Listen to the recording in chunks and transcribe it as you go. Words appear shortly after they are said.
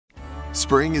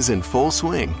Spring is in full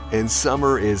swing, and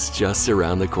summer is just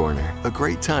around the corner. A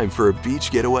great time for a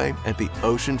beach getaway at the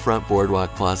Oceanfront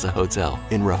Boardwalk Plaza Hotel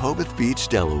in Rehoboth Beach,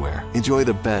 Delaware. Enjoy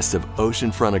the best of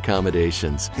oceanfront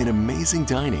accommodations and amazing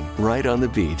dining right on the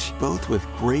beach, both with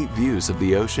great views of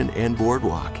the ocean and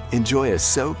boardwalk. Enjoy a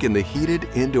soak in the heated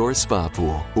indoor spa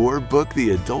pool, or book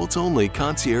the adults-only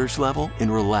concierge level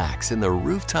and relax in the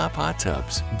rooftop hot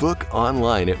tubs. Book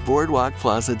online at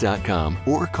boardwalkplaza.com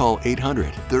or call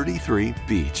 800-33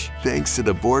 Beach. Thanks to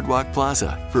the Boardwalk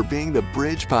Plaza for being the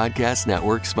Bridge Podcast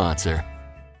Network sponsor.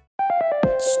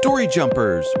 Story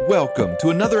Jumpers, welcome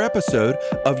to another episode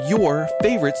of your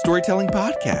favorite storytelling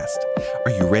podcast.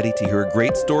 Are you ready to hear a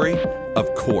great story?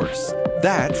 Of course.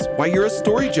 That's why you're a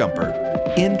story jumper.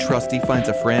 In Trusty Finds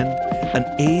a Friend, an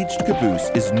aged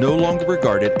caboose is no longer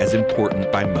regarded as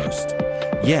important by most.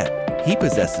 Yet, he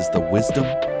possesses the wisdom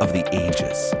of the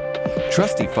ages.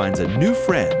 Trusty finds a new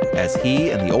friend as he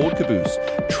and the old caboose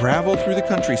travel through the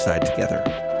countryside together.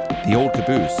 The old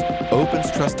caboose opens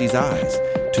Trusty's eyes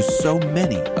to so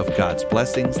many of God's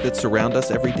blessings that surround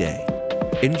us every day.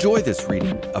 Enjoy this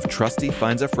reading of Trusty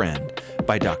Finds a Friend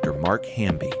by Dr. Mark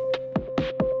Hamby.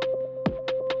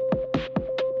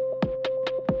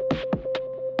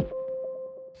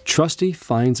 Trusty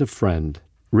Finds a Friend,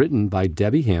 written by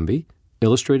Debbie Hamby,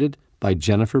 illustrated by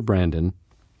Jennifer Brandon,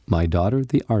 my daughter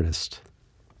the artist.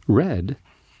 Read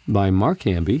by Mark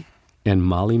Hamby and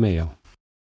Molly Mayo.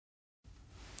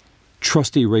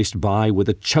 Trusty raced by with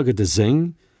a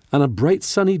chug-a-da-zing on a bright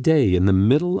sunny day in the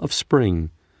middle of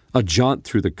spring. A jaunt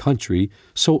through the country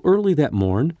so early that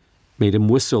morn made him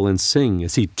whistle and sing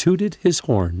as he tooted his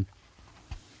horn.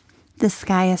 The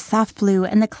sky is soft blue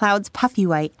and the clouds puffy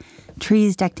white,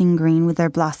 trees decked in green with their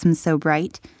blossoms so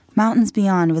bright, mountains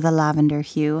beyond with a lavender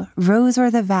hue, rose o'er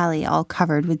the valley all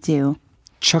covered with dew.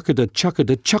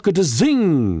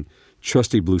 Chuck-a-da-chuck-a-da-chuck-a-da-zing!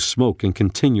 Trusty blew smoke and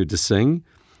continued to sing.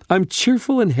 I'm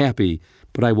cheerful and happy,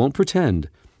 but I won't pretend.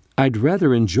 I'd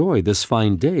rather enjoy this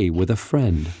fine day with a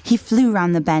friend. He flew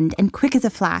round the bend, and quick as a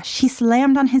flash, he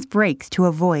slammed on his brakes to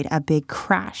avoid a big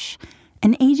crash.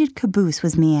 An aged caboose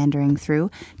was meandering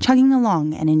through, chugging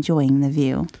along and enjoying the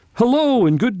view. Hello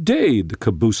and good day, the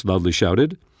caboose loudly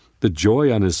shouted. The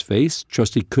joy on his face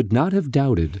Trusty could not have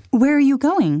doubted. Where are you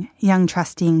going? Young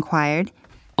Trusty inquired.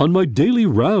 On my daily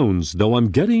rounds, though I'm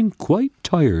getting quite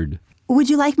tired. Would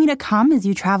you like me to come as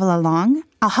you travel along?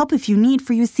 I'll help if you need,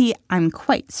 for you see, I'm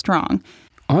quite strong.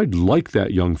 I'd like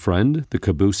that, young friend, the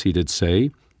caboose he did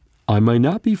say. I may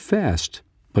not be fast,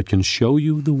 but can show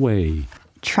you the way.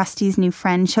 Trusty's new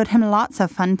friend showed him lots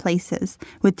of fun places,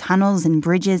 with tunnels and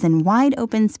bridges and wide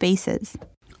open spaces.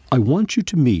 I want you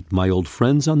to meet my old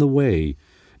friends on the way,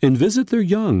 and visit their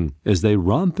young as they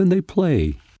romp and they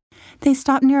play. They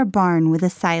stopped near a barn with a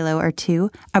silo or two,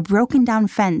 a broken-down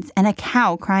fence, and a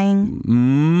cow crying,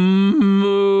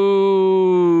 Moo!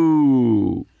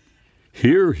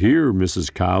 Here, here,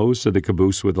 Mrs. Cow, said the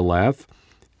caboose with a laugh,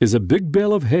 is a big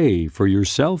bale of hay for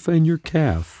yourself and your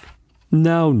calf.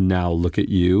 Now, look at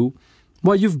you.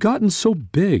 Why, you've gotten so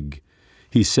big,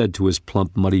 he said to his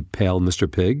plump, muddy pail, Mr.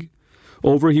 Pig.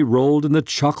 Over he rolled in the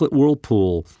chocolate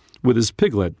whirlpool. With his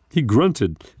piglet, he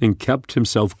grunted and kept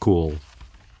himself cool.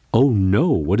 Oh,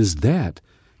 no, what is that?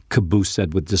 Caboose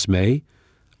said with dismay.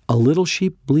 A little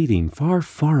sheep bleating far,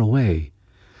 far away.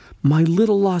 My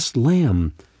little lost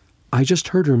lamb, I just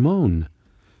heard her moan.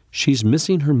 She's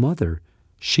missing her mother.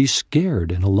 She's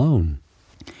scared and alone.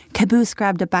 Caboose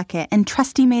grabbed a bucket, and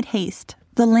Trusty made haste.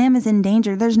 The lamb is in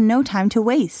danger. There's no time to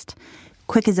waste.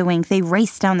 Quick as a wink, they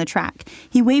raced down the track.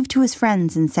 He waved to his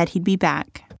friends and said he'd be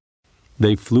back.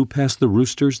 They flew past the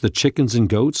roosters, the chickens and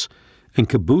goats, and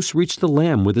Caboose reached the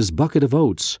lamb with his bucket of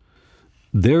oats.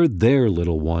 There,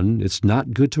 little one, it's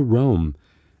not good to roam.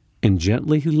 And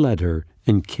gently he led her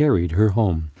and carried her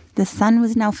home. The sun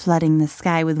was now flooding the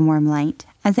sky with warm light,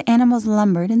 as the animals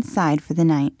lumbered and sighed for the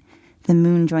night. The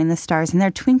moon joined the stars in their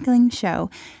twinkling show,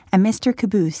 and Mr.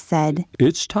 Caboose said,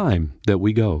 It's time that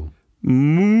we go.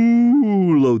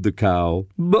 Moo, lowed the cow.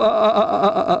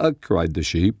 Baa, cried the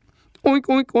sheep. Oink,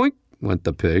 oink, oink, went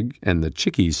the pig, and the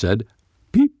chickies said,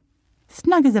 Peep.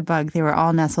 Snug as a bug they were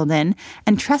all nestled in,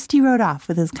 and Trusty rode off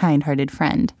with his kind-hearted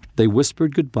friend. They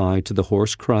whispered goodbye to the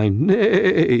horse, crying,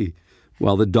 Neigh,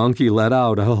 while the donkey let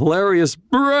out a hilarious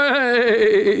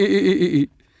bray.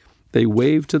 They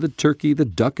waved to the turkey, the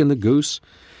duck, and the goose,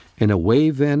 and away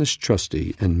vanished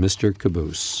Trusty and Mr.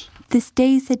 Caboose. This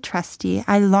day, said Trusty,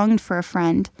 I longed for a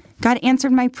friend. God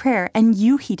answered my prayer, and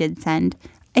you he did send.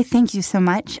 I thank you so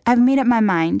much. I've made up my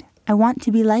mind. I want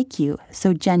to be like you,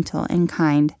 so gentle and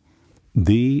kind.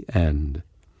 The end.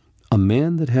 A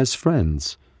man that has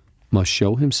friends must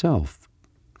show himself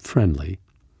friendly,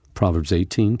 Proverbs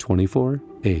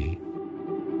 18:24a.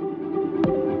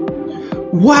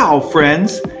 Wow,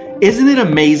 friends. Isn't it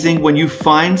amazing when you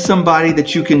find somebody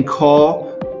that you can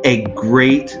call a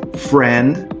great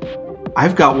friend?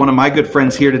 I've got one of my good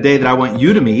friends here today that I want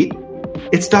you to meet.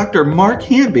 It's Dr. Mark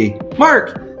Hamby.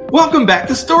 Mark, welcome back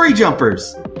to Story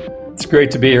Jumpers. It's great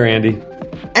to be here, Andy.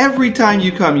 Every time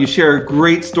you come, you share a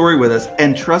great story with us,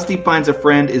 and Trusty Finds a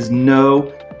Friend is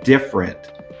no different.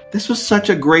 This was such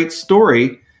a great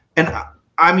story, and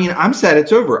I'm sad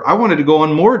it's over. I wanted to go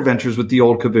on more adventures with the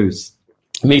old caboose.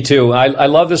 Me too. I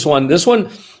love this one. This one,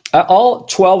 all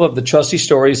 12 of the Trusty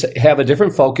stories have a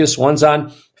different focus. One's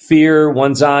on fear,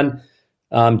 one's on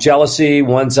jealousy,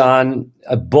 one's on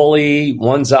a bully,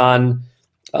 one's on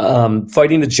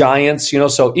fighting the giants.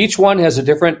 So each one has a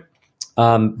different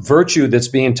virtue that's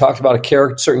being talked about,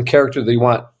 certain character that you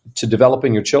want to develop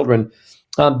in your children.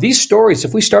 These stories,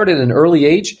 if we start at an early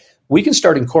age, we can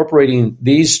start incorporating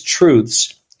these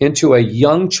truths into a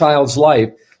young child's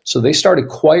life so they start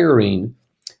acquiring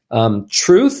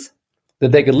truth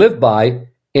that they could live by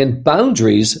and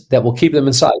boundaries that will keep them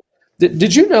inside.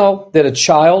 Did you know that a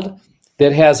child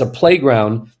that has a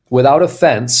playground without a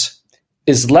fence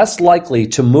is less likely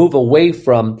to move away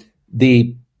from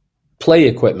the play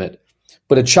equipment?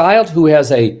 But a child who has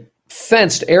a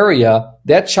fenced area,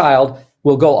 that child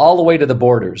will go all the way to the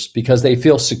borders because they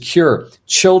feel secure.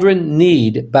 Children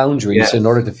need boundaries in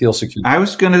order to feel secure. I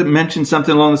was going to mention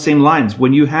something along the same lines.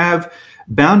 When you have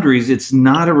boundaries, it's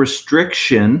not a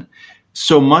restriction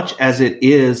so much as it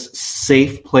is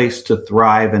safe place to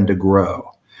thrive and to grow.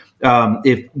 I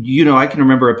can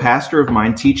remember a pastor of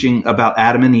mine teaching about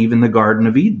Adam and Eve in the Garden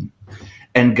of Eden.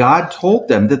 And God told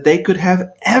them that they could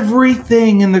have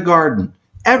everything in the garden.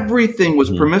 Everything was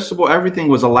permissible. Everything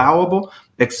was allowable,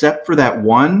 except for that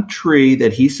one tree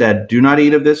that he said, do not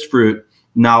eat of this fruit,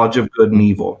 knowledge of good and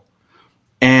evil.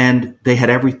 And they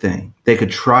had everything. They could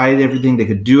try everything. They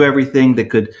could do everything. They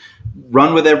could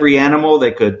run with every animal.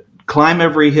 They could climb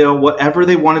every hill, whatever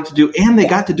they wanted to do. And they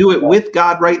got to do it with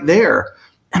God right there.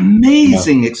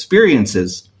 Amazing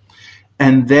experiences.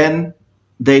 And then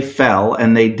they fell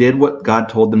and they did what God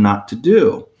told them not to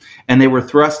do. And they were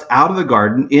thrust out of the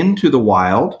garden into the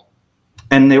wild,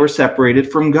 and they were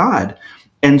separated from God.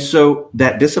 And so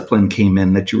that discipline came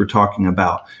in that you were talking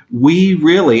about. We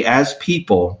really, as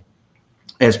people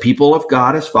of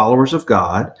God, as followers of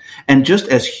God, and just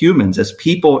as humans, as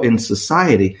people in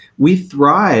society, we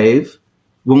thrive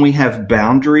when we have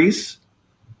boundaries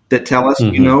that tell us,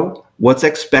 what's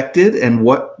expected and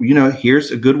what,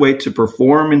 here's a good way to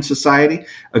perform in society,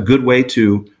 a good way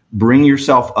to bring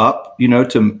yourself up,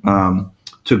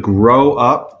 to grow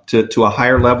up to a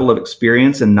higher level of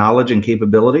experience and knowledge and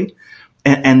capability.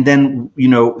 And then,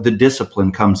 the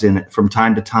discipline comes in from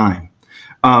time to time.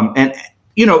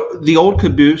 The old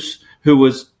caboose who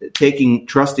was taking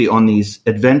Trusty on these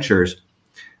adventures,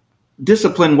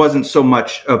 discipline wasn't so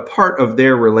much a part of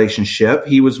their relationship.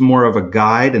 He was more of a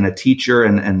guide and a teacher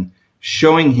and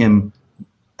showing him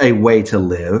a way to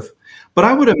live. But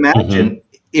I would imagine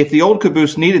if the old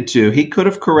caboose needed to, he could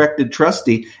have corrected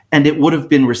Trusty and it would have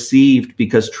been received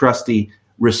because Trusty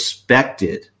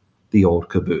respected the old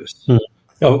caboose.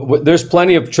 There's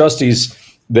plenty of Trusties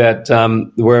that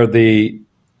where the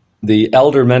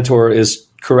elder mentor is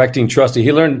correcting Trusty.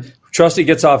 Trusty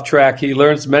gets off track. He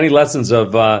learns many lessons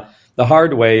of the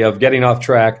hard way of getting off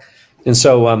track. And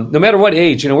so no matter what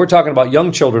age, we're talking about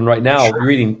young children right now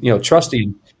reading,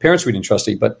 Trusty, parents reading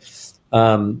Trusty. But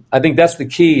I think that's the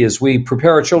key is we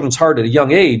prepare our children's heart at a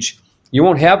young age. You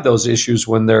won't have those issues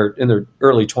when they're in their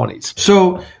early 20s.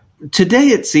 So today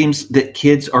it seems that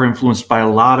kids are influenced by a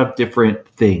lot of different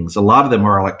things. A lot of them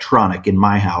are electronic in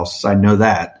my house. I know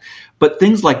that. But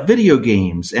things like video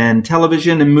games and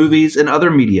television and movies and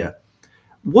other media.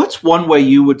 What's one way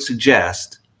you would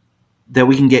suggest that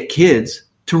we can get kids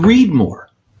to read more?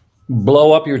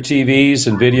 Blow up your TVs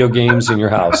and video games in your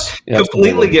house.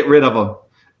 Completely get rid of them.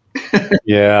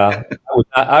 Yeah.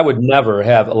 I would never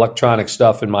have electronic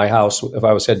stuff in my house if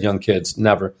I had young kids.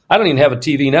 Never. I don't even have a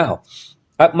TV now.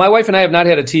 My wife and I have not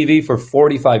had a TV for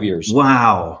 45 years.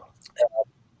 Wow.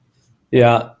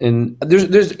 Yeah, and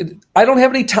I don't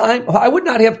have any time. I would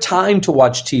not have time to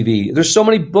watch TV. There's so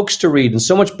many books to read and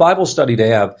so much Bible study to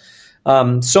have,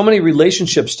 so many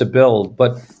relationships to build.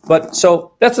 But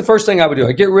so that's the first thing I would do.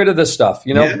 I get rid of this stuff,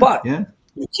 you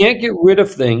can't get rid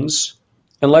of things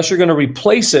unless you're going to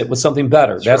replace it with something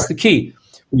better. That's the key.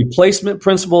 Replacement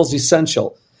principle is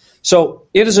essential. So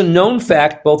it is a known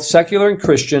fact, both secular and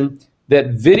Christian, that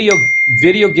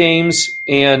video games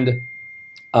and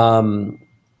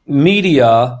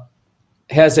media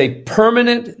has a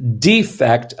permanent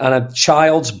defect on a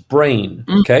child's brain.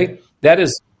 Okay, that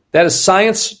is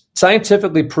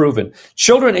scientifically proven.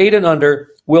 Children 8 and under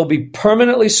will be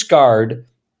permanently scarred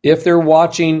if they're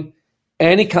watching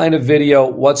any kind of video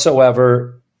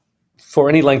whatsoever for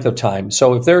any length of time.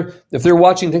 So if they're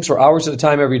watching things for hours at a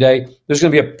time every day, there's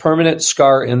going to be a permanent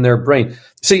scar in their brain.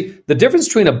 See, the difference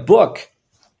between a book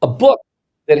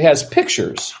that has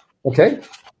pictures, okay?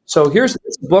 So here's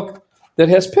a book that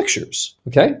has pictures,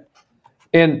 okay?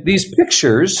 And these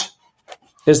pictures,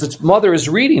 as the mother is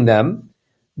reading them,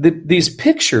 these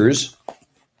pictures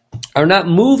are not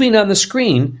moving on the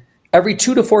screen every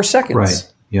 2 to 4 seconds.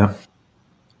 Right, yeah.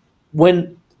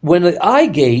 When the eye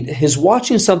gate is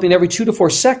watching something every 2 to 4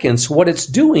 seconds, what it's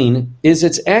doing is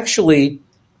it's actually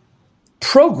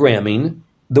programming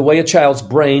the way a child's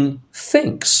brain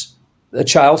thinks. The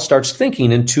child starts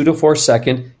thinking in 2 to 4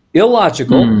 second,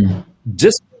 illogical,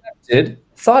 disconnected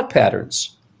thought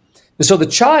patterns. And so the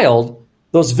child,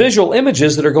 those visual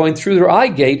images that are going through their eye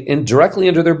gate and directly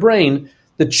into their brain,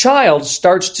 the child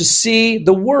starts to see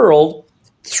the world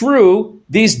through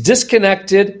these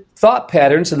disconnected thought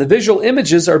patterns, and the visual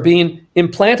images are being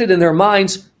implanted in their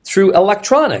minds through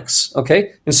electronics,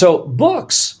 okay? And so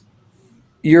books,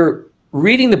 you're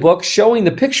reading the book, showing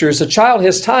the pictures, the child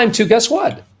has time to, guess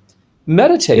what?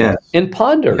 Meditate and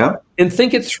ponder and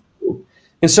think it through.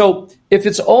 And so if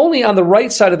it's only on the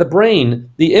right side of the brain,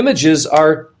 the images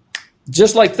are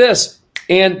just like this,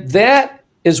 and that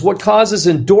is what causes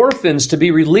endorphins to be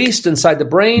released inside the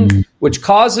brain, which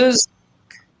causes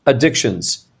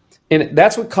addictions. And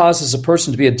that's what causes a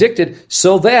person to be addicted,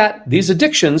 so that these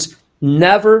addictions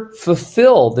never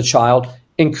fulfill the child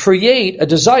and create a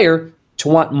desire to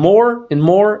want more and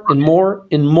more and more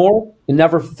and more, and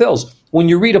never fulfills. When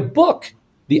you read a book,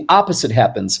 the opposite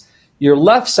happens. Your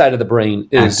left side of the brain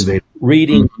is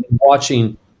reading,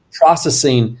 watching,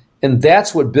 processing, and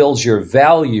that's what builds your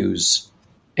values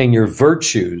and your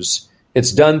virtues.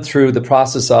 It's done through the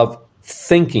process of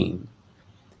thinking.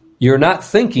 You're not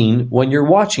thinking when you're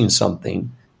watching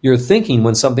something. You're thinking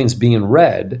when something's being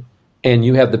read, and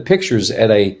you have the pictures at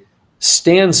a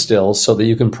standstill so that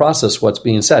you can process what's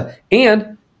being said.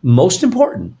 And most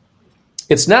important,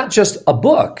 it's not just a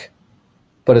book,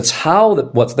 but it's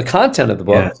what's the content of the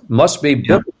book must be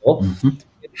biblical.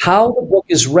 How the book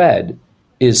is read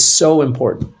is so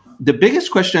important. The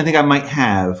biggest question I think I might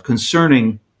have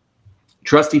concerning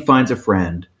Trusty Finds a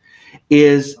Friend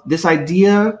is this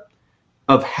idea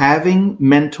of having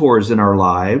mentors in our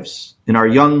lives, in our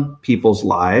young people's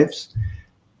lives,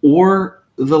 or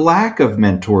the lack of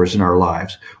mentors in our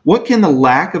lives. What can the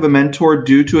lack of a mentor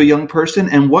do to a young person,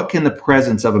 and what can the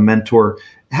presence of a mentor,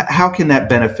 how can that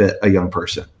benefit a young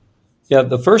person? Yeah,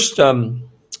 the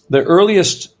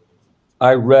earliest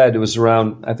I read, I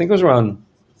think it was around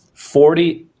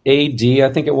 40 AD,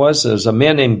 I think it was. There's a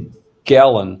man named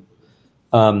Galen.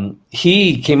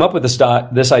 He came up with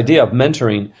this idea of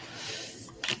mentoring,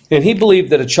 and he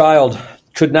believed that a child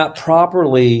could not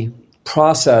properly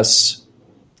process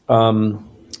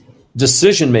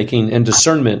decision-making and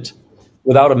discernment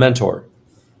without a mentor.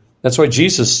 That's why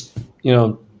Jesus,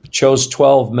 chose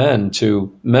 12 men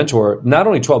to mentor, not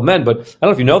only 12 men, but I don't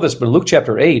know if you know this, but in Luke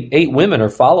chapter 8 women are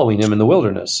following him in the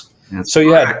wilderness. That's so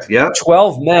you correct. had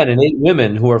 12 men and 8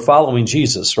 women who are following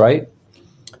Jesus, right?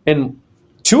 And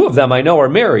 2 of them I know are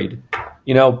married.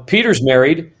 Peter's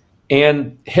married,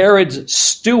 and Herod's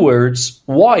steward's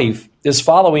wife is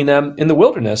following them in the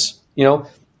wilderness, and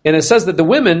it says that the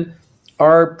women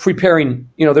are preparing,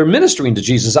 they're ministering to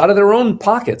Jesus out of their own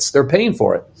pockets. They're paying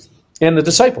for it. And the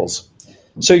disciples.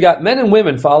 So you got men and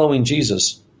women following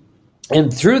Jesus.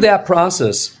 And through that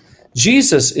process,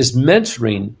 Jesus is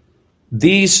mentoring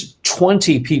these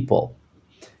 20 people.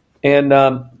 And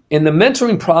the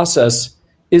mentoring process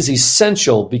is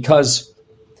essential because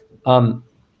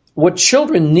what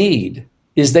children need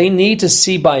is they need to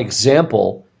see by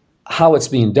example how it's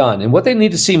being done. And what they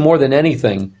need to see more than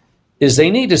anything is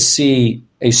they need to see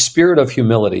a spirit of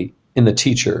humility in the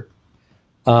teacher.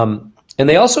 And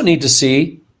they also need to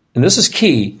see, and this is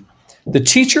key, the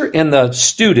teacher and the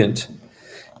student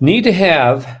need to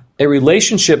have a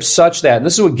relationship such that, and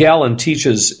this is what Galen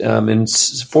teaches in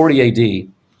 40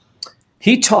 AD,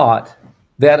 he taught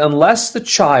that unless the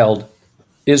child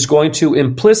is going to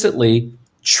implicitly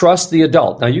trust the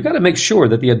adult. Now, you got to make sure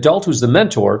that the adult who's the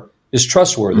mentor is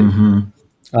trustworthy.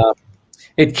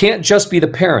 It can't just be the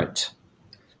parent.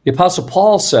 The Apostle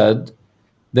Paul said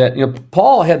that,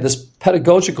 Paul had this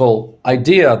pedagogical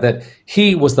idea that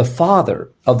he was the father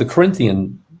of the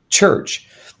Corinthian church.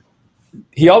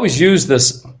 He always used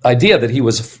this idea that he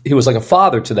was like a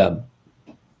father to them.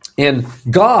 And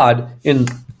God, in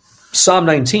Psalm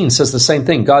 19 says the same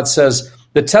thing. God says,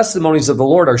 the testimonies of the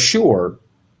Lord are sure,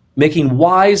 making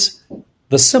wise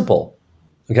the simple.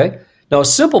 Okay? Now, a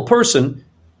simple person,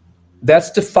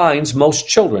 that defines most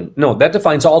children. No, that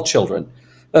defines all children.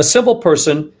 A simple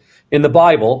person in the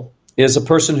Bible is a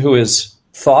person who is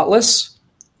thoughtless,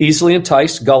 easily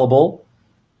enticed, gullible,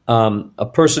 a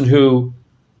person who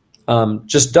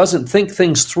just doesn't think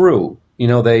things through.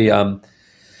 And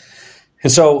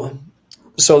so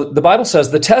the Bible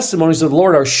says the testimonies of the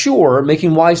Lord are sure,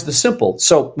 making wise the simple.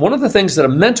 So one of the things that a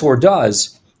mentor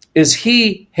does is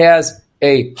he has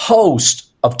a host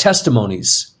of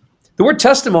testimonies. The word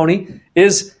testimony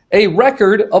is a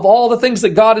record of all the things that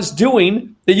God is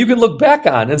doing that you can look back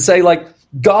on and say, like,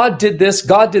 God did this,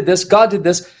 God did this, God did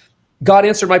this. God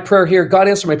answered my prayer here, God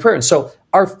answered my prayer. And so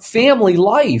our family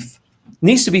life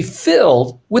needs to be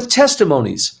filled with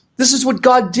testimonies. This is what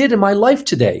God did in my life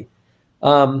today.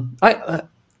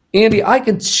 Andy, I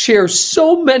can share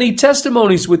so many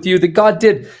testimonies with you that God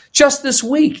did just this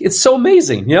week. It's so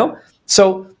amazing,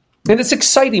 So, and it's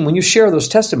exciting when you share those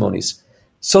testimonies.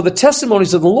 So the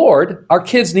testimonies of the Lord, our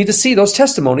kids need to see those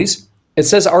testimonies. It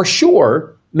says are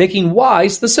sure, making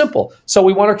wise the simple. So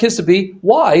we want our kids to be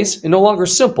wise and no longer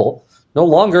simple, no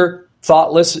longer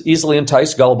thoughtless, easily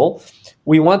enticed, gullible.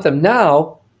 We want them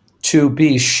now to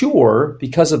be sure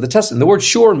because of the testimony. The word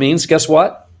sure means, guess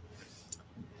what?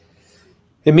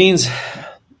 It means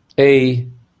a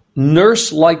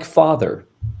nurse-like father,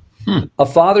 a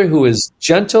father who is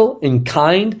gentle and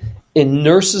kind and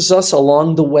nurses us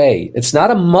along the way. It's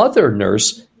not a mother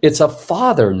nurse, it's a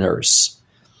father nurse.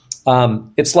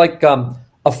 It's like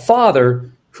a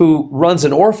father who runs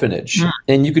an orphanage,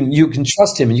 and you can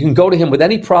trust him, and you can go to him with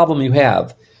any problem you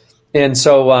have. And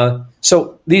so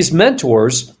these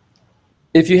mentors,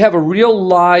 if you have a real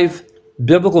live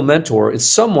biblical mentor, it's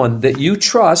someone that you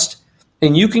trust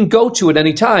and you can go to at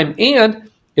any time. And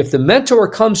if the mentor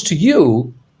comes to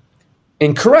you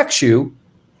and corrects you,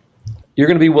 you're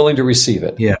going to be willing to receive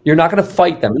it. Yeah. You're not going to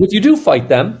fight them. And if you do fight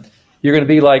them, you're going to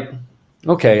be like,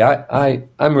 okay,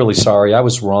 I'm really sorry. I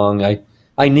was wrong.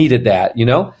 I needed that,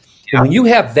 Yeah. And when you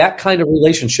have that kind of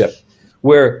relationship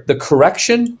where the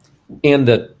correction and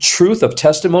the truth of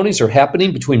testimonies are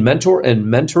happening between mentor and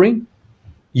mentoring,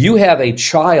 you have a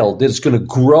child that's going to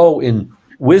grow in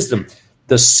wisdom.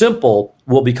 The simple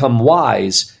will become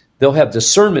wise. They'll have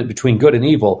discernment between good and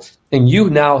evil. And you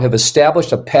now have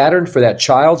established a pattern for that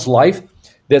child's life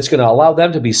that's going to allow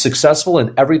them to be successful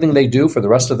in everything they do for the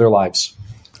rest of their lives.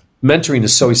 Mentoring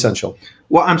is so essential.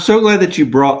 Well, I'm so glad that you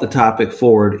brought the topic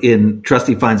forward in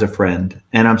Trusty Finds a Friend.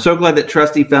 And I'm so glad that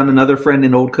Trusty found another friend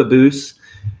in Old Caboose.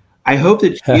 I hope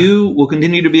that you will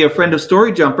continue to be a friend of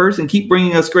Story Jumpers and keep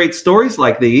bringing us great stories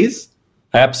like these.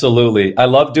 Absolutely. I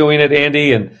love doing it,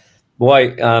 Andy. And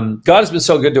boy, God has been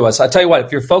so good to us. I tell you what,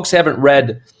 if your folks haven't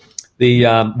read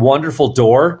The Wonderful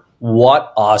Door,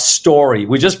 what a story.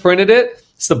 We just printed it.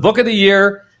 It's the book of the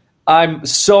year. I'm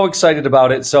so excited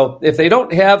about it. So if they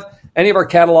don't have any of our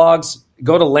catalogs,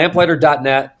 go to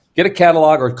lamplighter.net, get a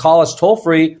catalog, or call us toll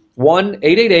free,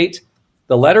 1-888,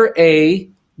 the letter A,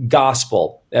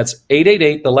 Gospel. That's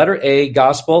 888, the letter A,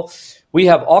 Gospel. We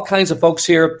have all kinds of folks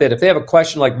here that if they have a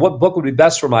question like what book would be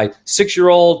best for my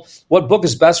 6-year-old, what book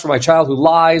is best for my child who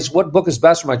lies, what book is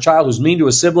best for my child who's mean to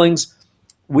his siblings,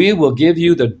 we will give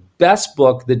you the best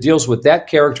book that deals with that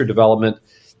character development.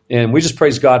 And we just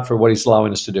praise God for what he's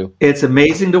allowing us to do. It's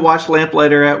amazing to watch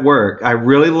Lamplighter at work. I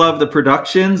really love the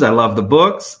productions. I love the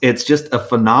books. It's just a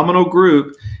phenomenal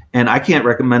group, and I can't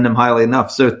recommend them highly enough.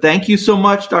 So thank you so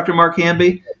much, Dr. Mark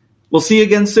Hamby. We'll see you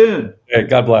again soon. Hey,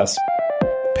 God bless.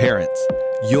 Parents,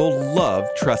 you'll love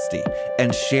Trusty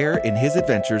and share in his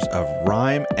adventures of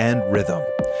rhyme and rhythm.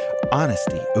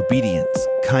 Honesty, obedience,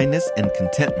 kindness, and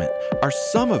contentment are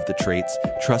some of the traits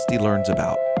Trusty learns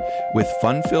about. With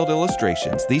fun-filled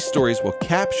illustrations, these stories will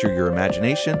capture your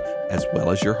imagination as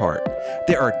well as your heart.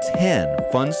 There are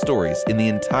 10 fun stories in the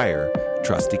entire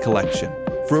Trusty collection.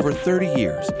 For over 30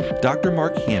 years, Dr.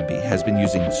 Mark Hamby has been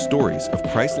using stories of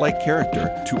Christ-like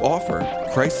character to offer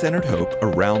Christ-centered hope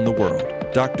around the world.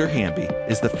 Dr. Hamby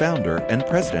is the founder and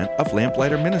president of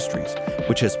Lamplighter Ministries,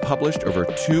 which has published over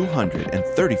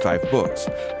 235 books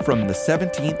from the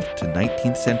 17th to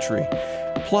 19th century,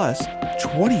 plus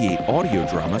 28 audio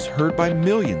dramas heard by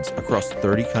millions across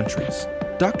 30 countries.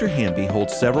 Dr. Hamby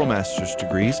holds several master's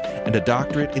degrees and a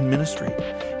doctorate in ministry.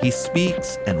 He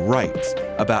speaks and writes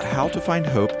about how to find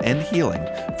hope and healing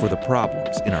for the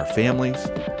problems in our families,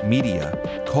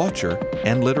 media, culture,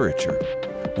 and literature.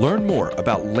 Learn more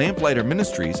about Lamplighter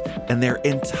Ministries and their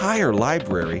entire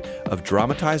library of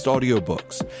dramatized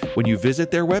audiobooks when you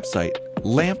visit their website,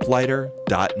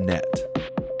 lamplighter.net.